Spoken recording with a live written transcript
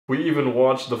We even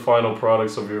watched the final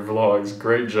products of your vlogs.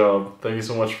 Great job. Thank you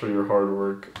so much for your hard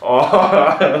work.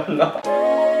 Oh, no.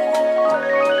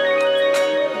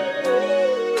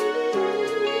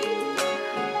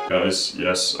 Guys,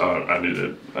 yes, I need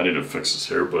to fix this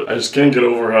here, but I just can't get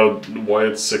over how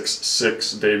Wyatt's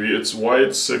 6'6" debut. It's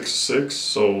Wyatt 6'6",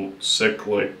 so sick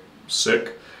like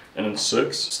sick, and then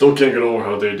 6. Still can't get over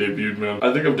how they debuted, man.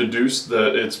 I think I've deduced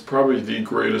that it's probably the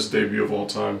greatest debut of all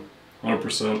time.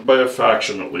 100%. By a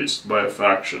faction, at least. By a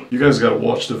faction. You guys gotta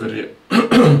watch the video.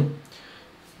 I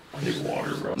need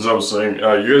water, bro. As I was saying,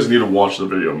 you guys need to watch the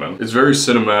video, man. It's very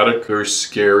cinematic, very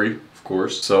scary. Of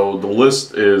course. So the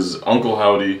list is Uncle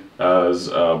Howdy as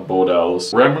Bo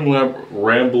Dallas,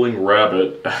 Rambling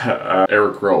Rabbit,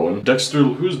 Eric Rowan, Dexter,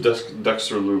 who's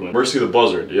Dexter Lumen? Mercy the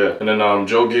Buzzard, yeah. And then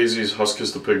Joe Gazy's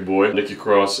Huskus the Pig Boy, Nikki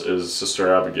Cross is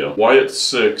Sister Abigail. Wyatt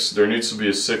 6, there needs to be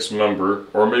a 6th member,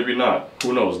 or maybe not.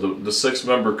 Who knows? The 6th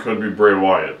member could be Bray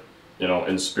Wyatt, you know,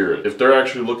 in spirit. If they're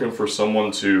actually looking for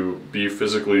someone to be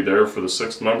physically there for the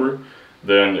 6th member,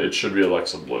 then it should be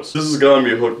Alexa Bliss. This is gonna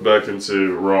be hooked back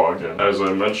into Raw again. As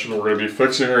I mentioned, we're gonna be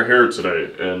fixing her hair today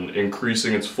and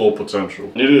increasing its full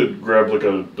potential. I need to grab like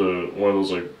one of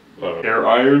those like hair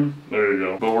iron. There you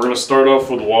go. But we're gonna start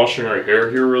off with washing our hair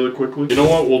here really quickly. You know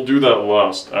what? We'll do that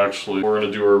last, actually. We're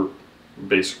gonna do our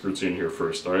basic routine here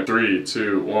first, alright? 3,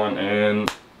 2, 1,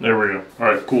 and there we go.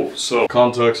 Alright, cool. So,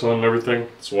 contacts on and everything.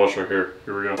 Let's wash our hair.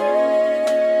 Here we go.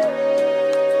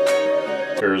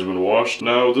 Hair has been washed.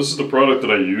 Now, this is the product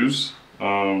that I use.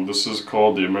 This is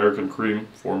called the American Cream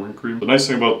Forming Cream. The nice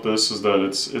thing about this is that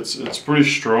it's pretty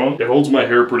strong. It holds my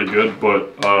hair pretty good,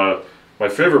 but my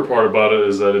favorite part about it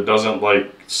is that it doesn't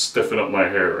like stiffen up my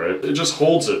hair, right? It just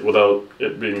holds it without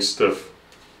it being stiff.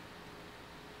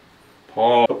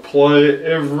 Apply it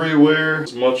everywhere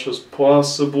as much as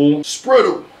possible. Spread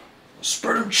them.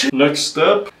 Next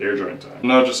step, hair drying time.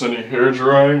 Not just any hair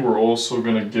drying, we're also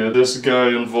gonna get this guy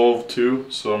involved too.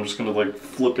 So I'm just gonna like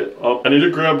flip it up. I need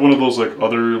to grab one of those like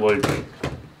other like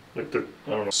the I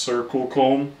don't know, circle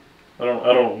comb. I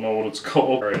don't know what it's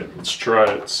called. All right, let's try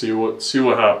it. See what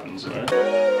happens. You know?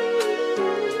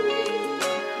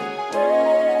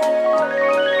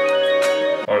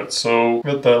 All right, so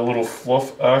got that little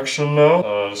fluff action now.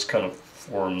 Just kind of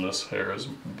form this hair as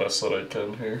best that I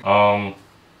can here.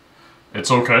 It's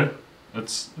okay.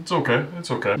 It's okay.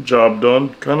 It's okay. Job done.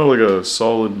 Kind of like a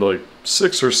solid like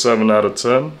 6 or 7 out of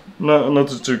 10.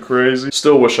 Nothing too crazy.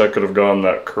 Still wish I could have gotten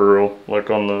that curl like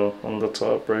on the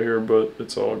top right here, but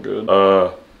it's all good.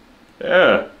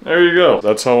 Yeah, there you go.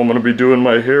 That's how I'm gonna be doing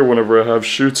my hair whenever I have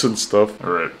shoots and stuff.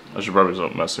 All right, I should probably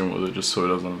stop messing with it just so it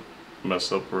doesn't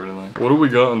mess up or anything. What do we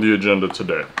got on the agenda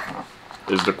today?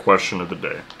 Is the question of the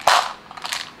day.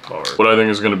 What I think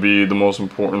is going to be the most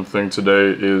important thing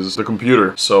today is the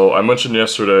computer. So I mentioned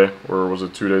yesterday, or was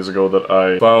it 2 days ago, that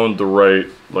I found the right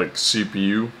like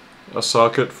CPU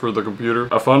socket for the computer.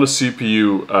 I found a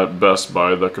CPU at Best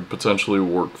Buy that could potentially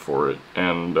work for it,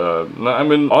 and I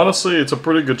mean honestly, it's a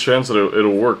pretty good chance that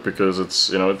it'll work because it's,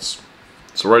 you know, it's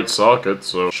the right socket,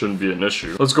 so it shouldn't be an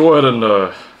issue. Let's go ahead and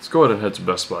head to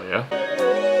Best Buy, yeah.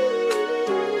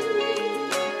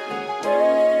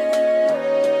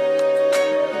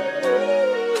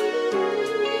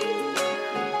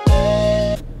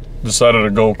 Decided to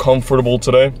go comfortable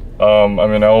today. I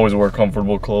mean, I always wear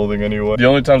comfortable clothing anyway. The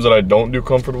only times that I don't do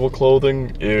comfortable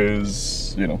clothing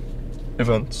is, you know,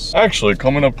 events. Actually,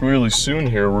 coming up really soon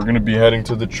here, we're gonna be heading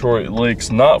to Detroit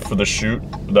Lakes, not for the shoot,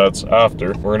 that's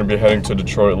after. We're gonna be heading to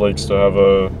Detroit Lakes to have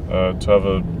a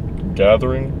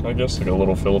gathering, I guess, like a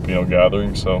little Filipino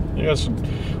gathering. So you guys should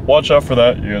watch out for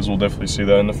that. You guys will definitely see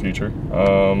that in the future.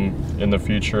 In the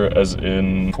future, as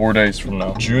in 4 days from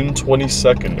now, June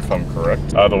 22nd, if I'm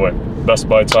correct. Either way, Best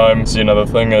Buy time. See, another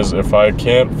thing is, if I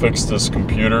can't fix this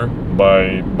computer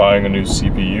by buying a new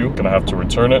CPU, I'm gonna have to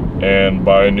return it and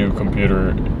buy a new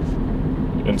computer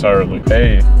entirely.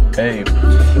 Hey.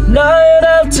 Night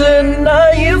after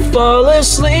night you fall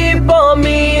asleep on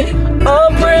me.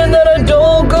 I'm praying that I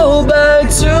don't go back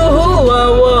to who I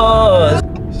was.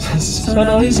 So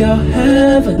now is your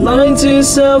heaven. Lying to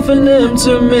yourself and them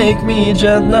to make me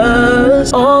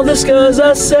jealous. All this cause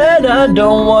I said I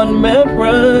don't want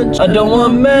marriage. I don't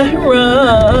want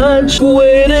marriage.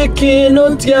 Puede que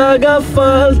no te haga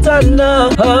falta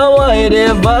nada. Hawaii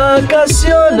de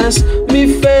vacaciones.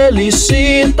 Mi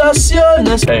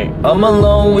felicitaciones. Hey, I'm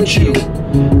alone with you.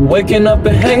 Waking up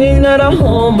and hanging out at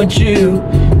home with you.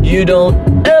 You don't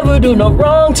ever do no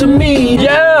wrong to me.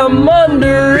 Yeah, I'm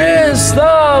under his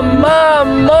thumb. My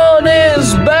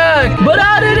money's back. But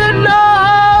I didn't know.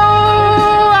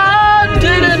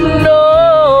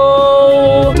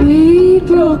 We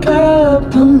broke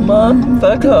up a month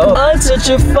perfect hoe. I touch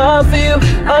a 5 for you,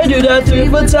 I do that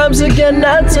 3-4 times again.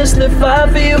 I touch the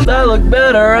 5 for you, I look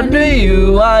better under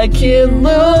you. I can't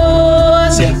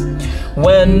lose, yeah,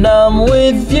 when I'm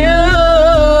with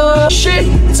you. She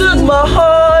took my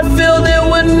heart, filled it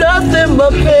with nothing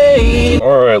but pain.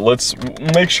 Alright, let's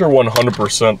make sure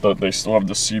 100% that they still have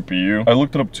the CPU. I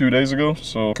looked it up 2 days ago,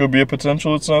 so could be a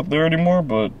potential it's not there anymore,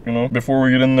 but, you know, before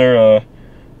we get in there, I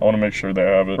want to make sure they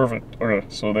have it. Perfect. Okay,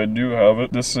 so they do have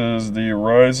it. This is the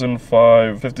Ryzen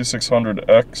 5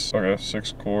 5600X. Okay,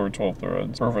 6 core, 12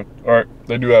 threads. Perfect. Alright,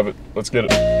 they do have it. Let's get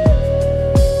it.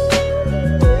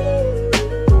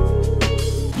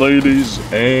 Ladies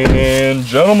and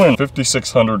gentlemen,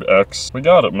 5600X. We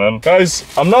got it, man. Guys,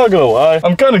 I'm not gonna lie.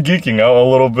 I'm kind of geeking out a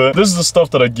little bit. This is the stuff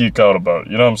that I geek out about.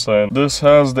 You know what I'm saying? This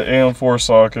has the AM4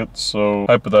 socket, so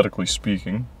hypothetically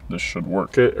speaking, this should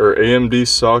work. Okay, or AMD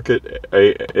socket,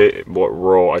 what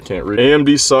row? I can't read.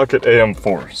 AMD socket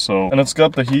AM4. So, and it's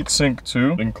got the heatsink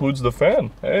too. It includes the fan.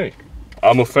 Hey,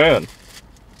 I'm a fan.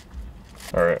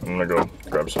 All right, I'm gonna go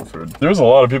grab some food. There's a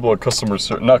lot of people at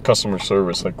not customer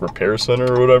service, like repair center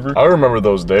or whatever. I remember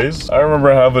those days. I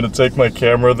remember having to take my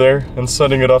camera there and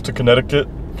sending it off to Connecticut,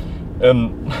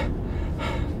 and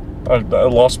I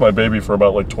lost my baby for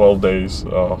about like 12 days.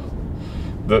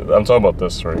 I'm talking about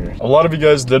this right here. A lot of you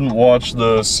guys didn't watch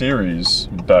the series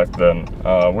back then,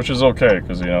 which is okay,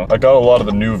 because, you know, I got a lot of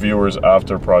the new viewers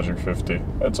after Project 50.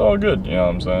 It's all good, you know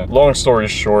what I'm saying? Long story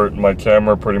short, my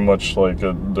camera pretty much, like,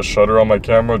 the shutter on my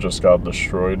camera just got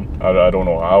destroyed. I don't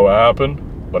know how it happened,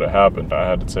 but it happened. I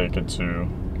had to take it to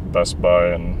Best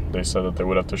Buy, and they said that they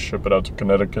would have to ship it out to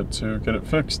Connecticut to get it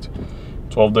fixed.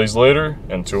 12 days later,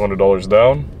 and $200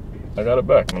 down, I got it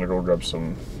back. I'm gonna go grab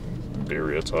some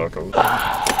birria tacos.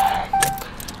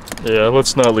 Yeah,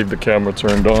 let's not leave the camera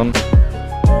turned on.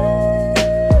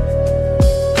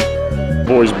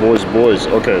 Boys.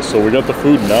 Okay, so we got the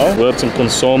food now. We got some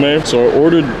consomme. So I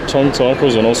ordered tongue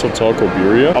tacos and also taco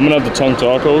birria. I'm gonna have the tongue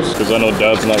tacos because I know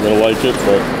Dad's not gonna like it,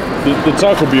 but the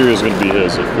taco birria is gonna be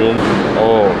his, you feel me?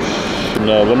 Oh,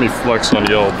 no, let me flex on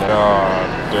Yelp.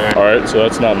 God damn. Alright, so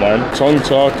that's not mine. Tongue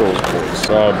tacos, boys.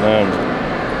 God damn.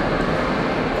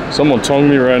 Someone tongue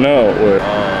me right now. Wait.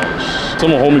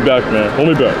 Someone hold me back, man. Hold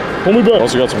me back. Hold me back.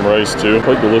 Also got some rice too.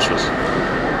 Quite delicious.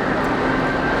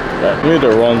 Yeah, I need to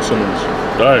run some of this.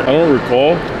 Alright, I don't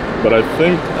recall, but I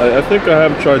think I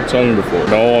have tried tongue before.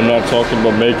 No, I'm not talking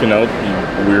about making out, you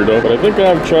weirdo. But I think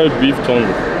I have tried beef tongue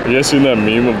before. You guys seen that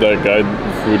meme of that guy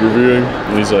food reviewing?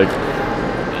 And he's like,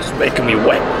 it's making me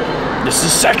wet. This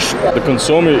is sexual. The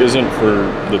consomme isn't for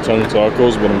the tongue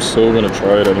tacos, but I'm still gonna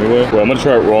try it anyway. Well, I'm gonna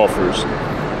try it raw first.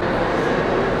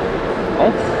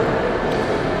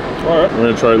 Alright, we're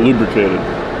gonna try it lubricated.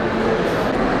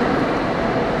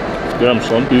 Damn,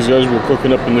 son. These guys were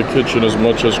cooking up in the kitchen as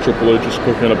much as Triple H is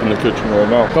cooking up in the kitchen right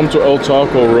now. Come to El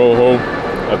Taco Rojo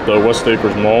at the West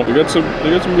Acres Mall. They got some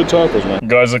good tacos, man.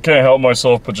 Guys, I can't help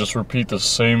myself but just repeat the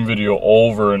same video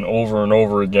over and over and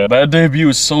over again. That debut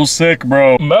is so sick,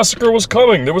 bro. Massacre was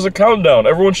coming. There was a countdown.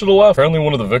 Everyone should have left. Apparently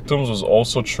one of the victims was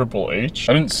also Triple H.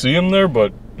 I didn't see him there,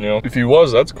 but, you know, if he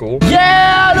was, that's cool.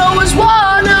 Yeah, I'd always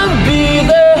wanna be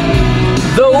there.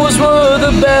 Those were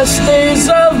the best days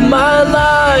of my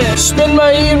life. Spend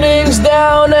my evenings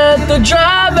down at the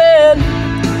drive-in.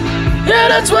 Yeah,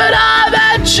 that's when I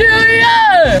met you,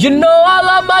 yeah. You know I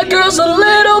love my girls a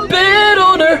little bit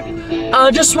older.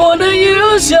 I just wanna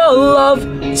use your love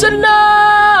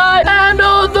tonight. I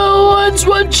know the words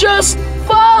would just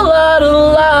fall out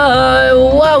of line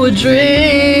while we're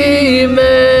dreaming.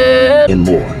 And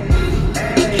more.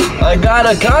 I got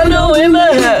a condo in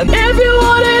Manhattan. If you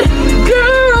want it,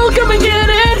 girl, come and get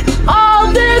it. All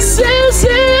this is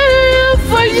here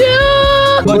for you.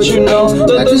 But you know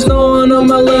that there's no one on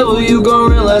my level. You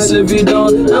gon' realize if you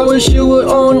don't. I wish you would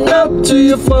own up to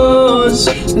your flaws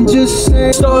and just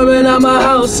say, storming out my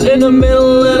house in the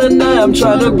middle of the night. I'm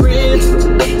trying to breathe.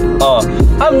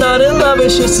 I'm not in love,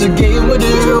 it's just a game with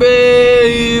you,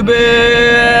 baby.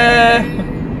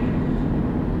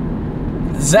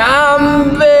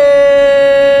 I'm begging.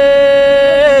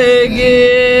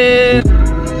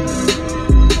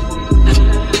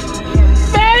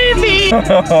 Baby!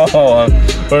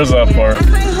 Where's that part?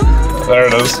 There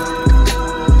it is.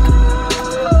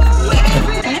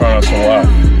 Try not to laugh.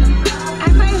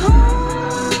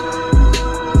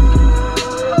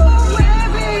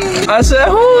 I said,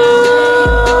 ooh,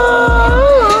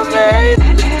 baby.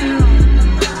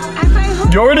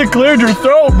 You already cleared your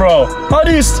throat, bro. How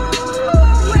do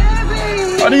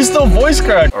you still voice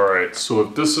crack? Alright, so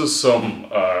if this is some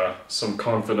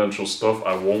confidential stuff,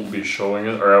 I won't be showing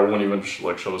it, or I won't even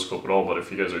like show the scope at all, but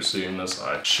if you guys are seeing this,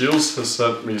 Shields has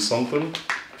sent me something.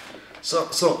 some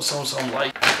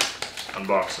light.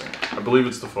 Unboxing. I believe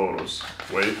it's the photos.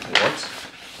 Wait, what?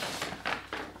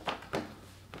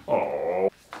 Oh.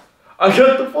 I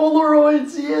got the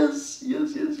Polaroids, yes!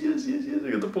 Yes. I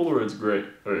got the Polaroids, great.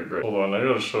 Okay, great. Hold on, I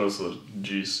gotta show us the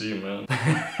GC, man.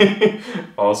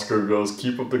 Oscar goes,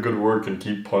 keep up the good work and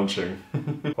keep punching.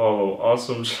 Paulo,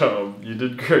 awesome job. You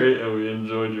did great and we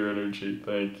enjoyed your energy.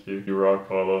 Thank you. You rock,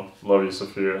 Paulo. Love you,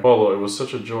 Sophia. Paulo, it was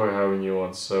such a joy having you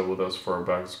on set with us for our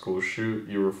back to school shoot.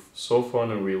 You were so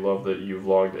fun and we love that you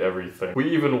vlogged everything.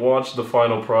 We even watched the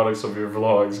final products of your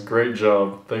vlogs. Great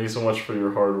job. Thank you so much for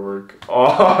your hard work.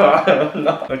 Oh,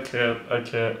 no. I can't.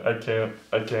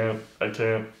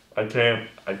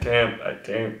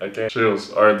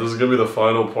 Chills. Alright, this is gonna be the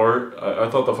final part. I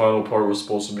thought the final part was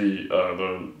supposed to be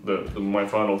my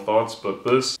final thoughts, but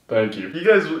this, thank you. You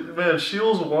guys, man,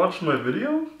 Shields watched my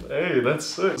video? Hey, that's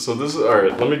sick. So this is,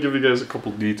 alright, let me give you guys a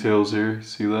couple details here.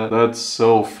 See that? That's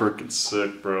so freaking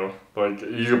sick, bro. Like,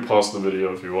 you can pause the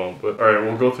video if you want, but alright,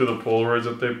 we'll go through the Polaroids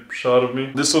that they shot of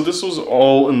me. So this was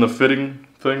all in the fitting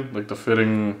thing, like the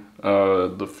fitting,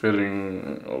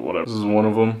 whatever. This is one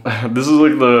of them. This is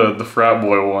like the frat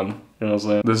boy one. You know what I'm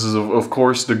saying? This is, of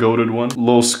course, the goated one.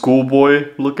 Little schoolboy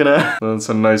looking at. That's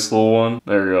a nice little one.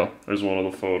 There you go. There's one of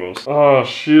the photos. Oh,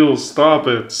 Shields, stop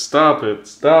it. Stop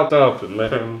it,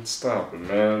 man. Stop it,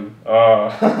 man.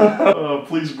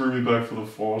 Please bring me back for the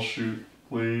fall shoot.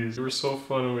 Please. You were so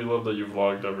fun and we love that you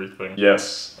vlogged everything.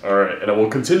 Yes. Alright. And I will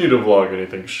continue to vlog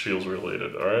anything Shields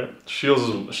related, alright? Shields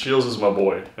is my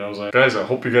boy. You know what I'm saying? Guys, I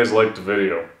hope you guys liked the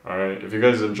video. Alright? If you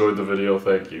guys enjoyed the video,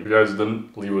 thank you. If you guys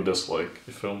didn't, leave a dislike.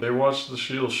 You feel me? They watched the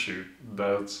Shields shoot.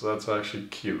 That's actually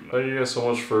cute. Thank you guys so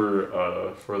much for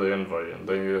the invite, and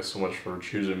thank you guys so much for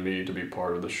choosing me to be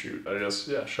part of the shoot. I guess,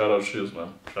 yeah, shout out Shields,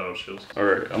 man. Shout out Shields.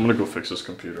 Alright, I'm gonna go fix this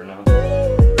computer now.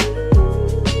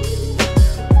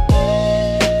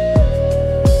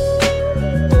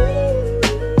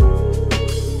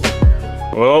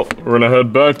 Well, we're gonna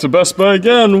head back to Best Buy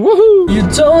again, woohoo! You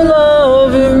don't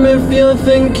love him if you're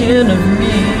thinking of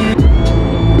me.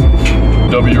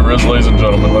 W Riz, ladies and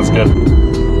gentlemen, let's get it.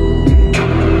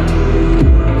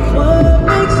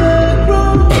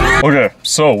 Okay,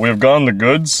 so we've gotten the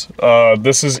goods.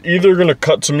 This is either gonna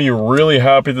cut to me really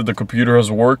happy that the computer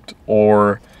has worked,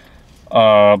 or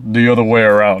the other way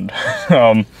around.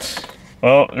 Well,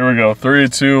 here we go. 3,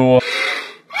 2, 1.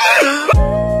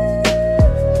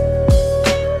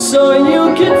 So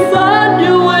you can find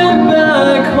your way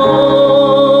back home,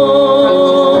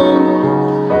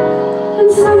 and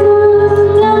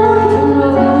someone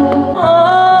will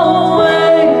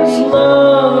always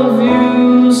love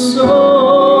you so.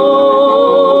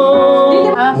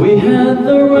 We had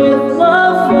the right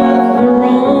love at the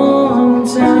wrong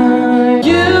time.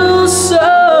 You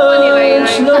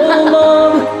search no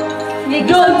more.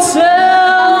 Don't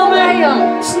tell me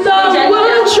it's not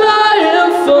what I'm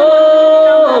trying for.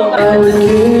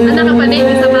 Anak ka pa din,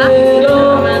 isa pa?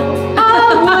 I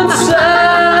would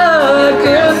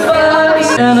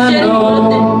sacrifice, and I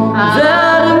know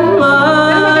that it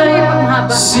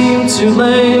might seem too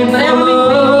late for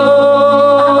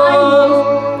love.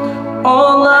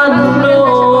 All I know.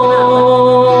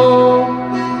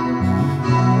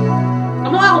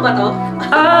 Kamukha ko ba to?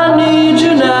 I need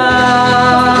you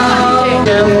now.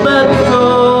 Can't let go.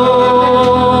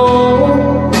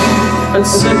 At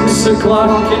 6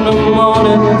 o'clock in the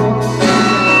morning,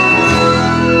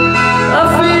 I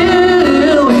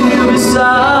feel you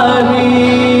beside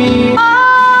me.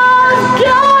 I've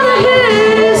gotta hear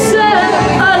you say,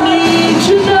 I need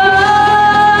you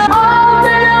now. I'll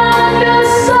be on your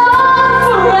side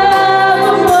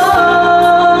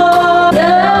forevermore.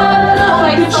 Yeah,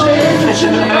 I can change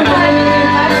your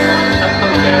mind.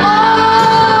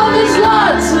 Oh, there's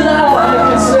lots that I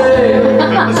can say.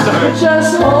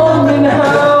 Just hold me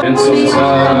now. And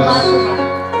sometimes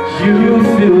you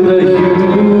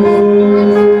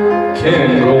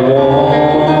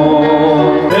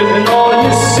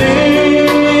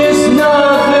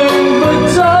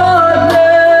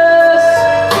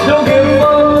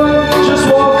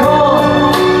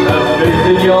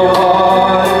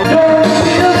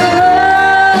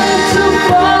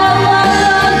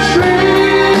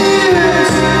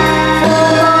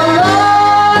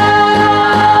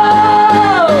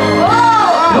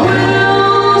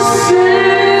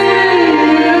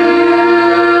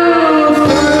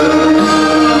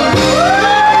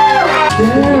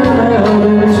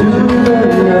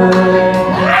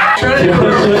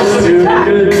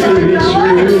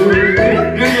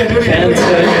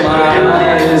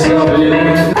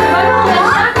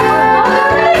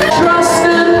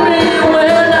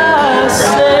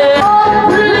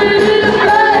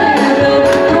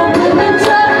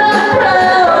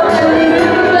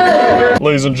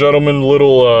ladies and gentlemen,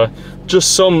 little,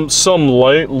 just some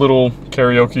light little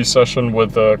karaoke session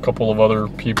with a couple of other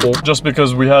people. Just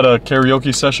because we had a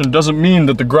karaoke session doesn't mean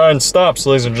that the grind stops,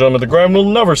 ladies and gentlemen. The grind will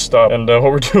never stop. And what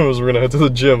we're doing is we're gonna head to the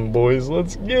gym, boys.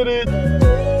 Let's get it.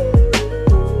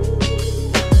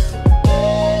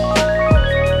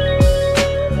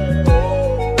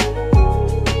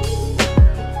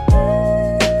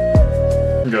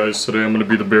 Guys, today I'm gonna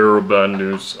be the bearer of bad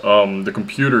news. The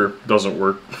computer doesn't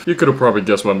work. You could have probably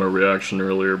guessed by my reaction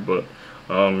earlier, but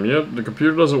yeah, the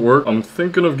computer doesn't work. I'm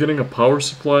thinking of getting a power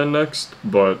supply next,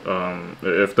 but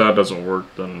if that doesn't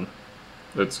work, then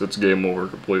it's game over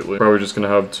completely. Probably just gonna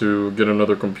have to get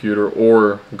another computer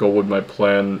or go with my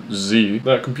plan Z.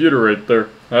 That computer right there,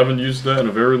 I haven't used that in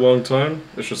a very long time.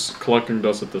 It's just collecting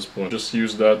dust at this point. Just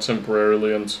use that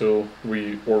temporarily until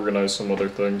we organize some other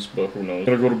things, but who knows.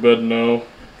 Gonna go to bed now.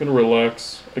 Gonna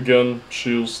relax. Again,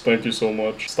 Shields, thank you so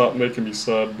much. Stop making me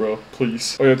sad, bro.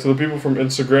 Please. Oh yeah, to the people from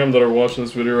Instagram that are watching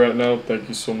this video right now, thank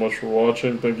you so much for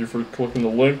watching. Thank you for clicking the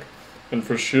link. And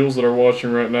for Shields that are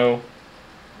watching right now,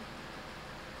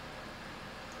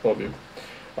 love you.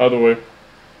 Either way,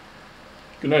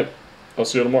 good night. I'll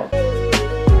see you tomorrow.